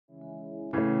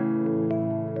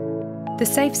The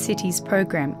Safe Cities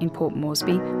program in Port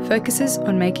Moresby focuses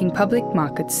on making public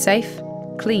markets safe,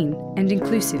 clean and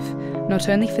inclusive, not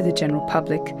only for the general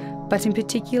public, but in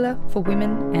particular for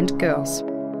women and girls.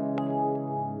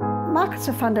 Markets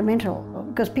are fundamental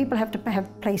because people have to have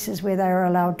places where they are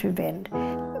allowed to vend.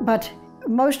 But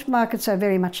most markets are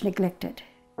very much neglected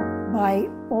by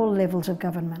all levels of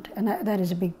government, and that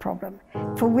is a big problem.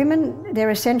 For women,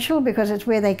 they're essential because it's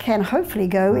where they can hopefully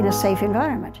go in a safe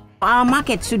environment. Our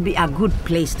market should be a good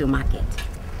place to market.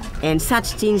 And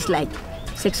such things like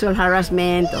sexual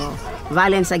harassment or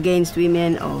violence against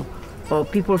women or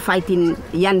people fighting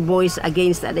young boys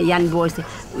against the young boys,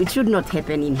 it should not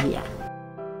happen in here.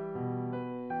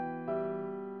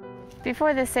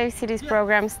 Before the Safe Cities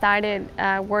program started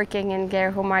working in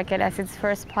Gerehu market as its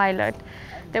first pilot,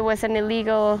 there was an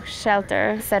illegal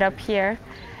shelter set up here,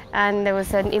 and there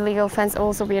was an illegal fence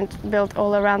also being built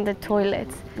all around the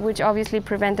toilets, which obviously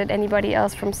prevented anybody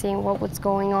else from seeing what was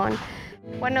going on.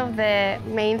 One of the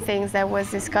main things that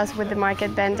was discussed with the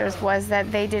market vendors was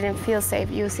that they didn't feel safe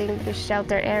using the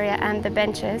shelter area and the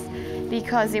benches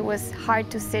because it was hard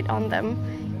to sit on them.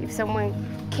 If someone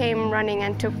came running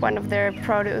and took one of their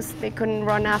produce, they couldn't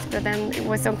run after them. It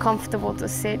was uncomfortable to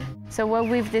sit. So what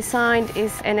we've designed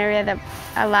is an area that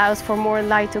allows for more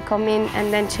light to come in,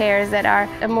 and then chairs that are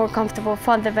more comfortable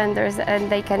for the vendors and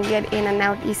they can get in and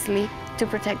out easily to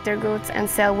protect their goods and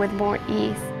sell with more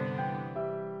ease.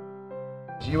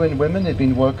 UN Women have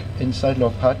been working inside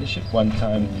law partnership one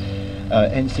time.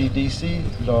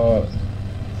 NCDC law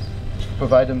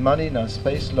provided money na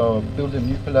space law build a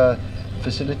nuclear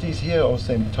facilities here,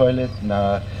 also in toilet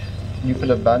na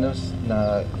nuclear banners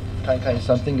na kind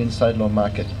something inside law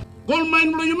market. Gold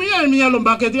mine blow you me lo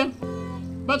market ya.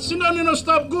 But sindan you no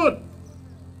stop good.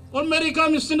 All America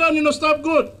mi sindan you no stop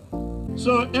good.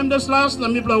 So this last na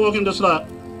mi bla work in this la.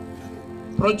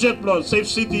 Project blow safe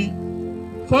city.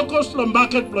 Focus on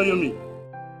market blow you me.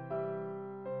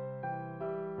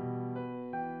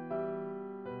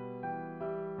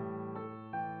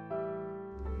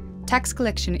 Tax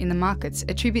collection in the markets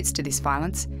attributes to this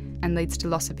violence and leads to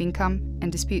loss of income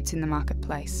and disputes in the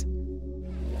marketplace.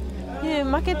 Yeah,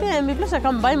 market mi plus I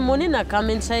can buy money na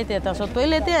come inside it. So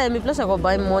toilet mi plus I go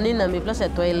buy money na mi plus a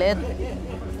toilet.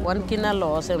 One kina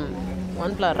lo sem.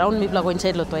 One plus round mi plus go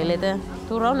inside lo toilet.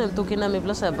 Two round and two kina mi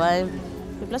plus I buy.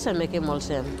 Mi plus I make him all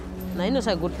same. Na ino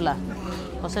sa good pla.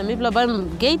 O se mi plus buy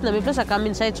gate na mi plus I come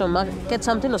inside so market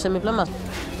something o se mi plus mas.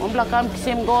 One plus come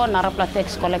kisim go na rapla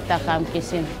tax collector come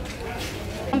kisim.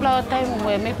 Pla time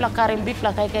we me pla karim big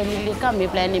pla kai kai milika me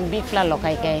pla nim big pla lo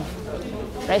kai kai.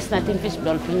 Rice nothing fish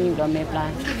ball pin do me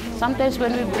pla. Sometimes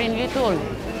when we bring little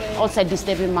outside this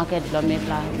disturbing market do me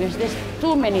pla. Because there's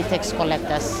too many tax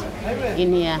collectors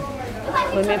in here.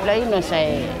 We me pla no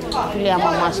say filia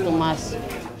mas to mas.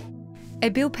 A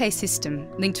bill pay system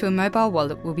linked to a mobile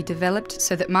wallet will be developed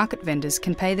so that market vendors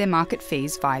can pay their market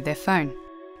fees via their phone.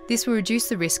 This will reduce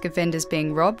the risk of vendors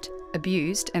being robbed,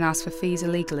 abused and asked for fees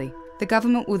illegally. The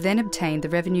government will then obtain the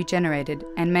revenue generated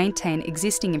and maintain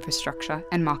existing infrastructure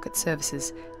and market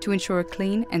services to ensure a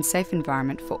clean and safe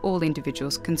environment for all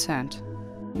individuals concerned.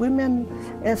 Women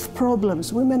have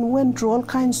problems. Women went through all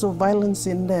kinds of violence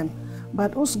in them.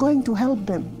 But who's going to help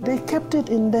them? They kept it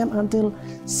in them until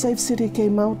Safe City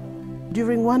came out.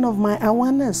 During one of my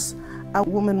awareness, a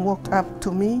woman walked up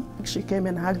to me. She came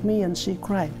and hugged me and she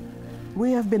cried.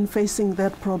 We have been facing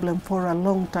that problem for a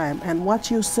long time. And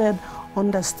what you said on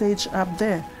the stage up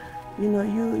there, you know,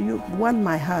 you won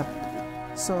my heart.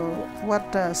 So what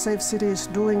Safe City is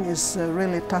doing is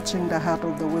really touching the heart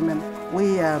of the women.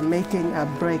 We are making a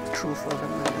breakthrough for the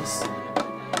mothers.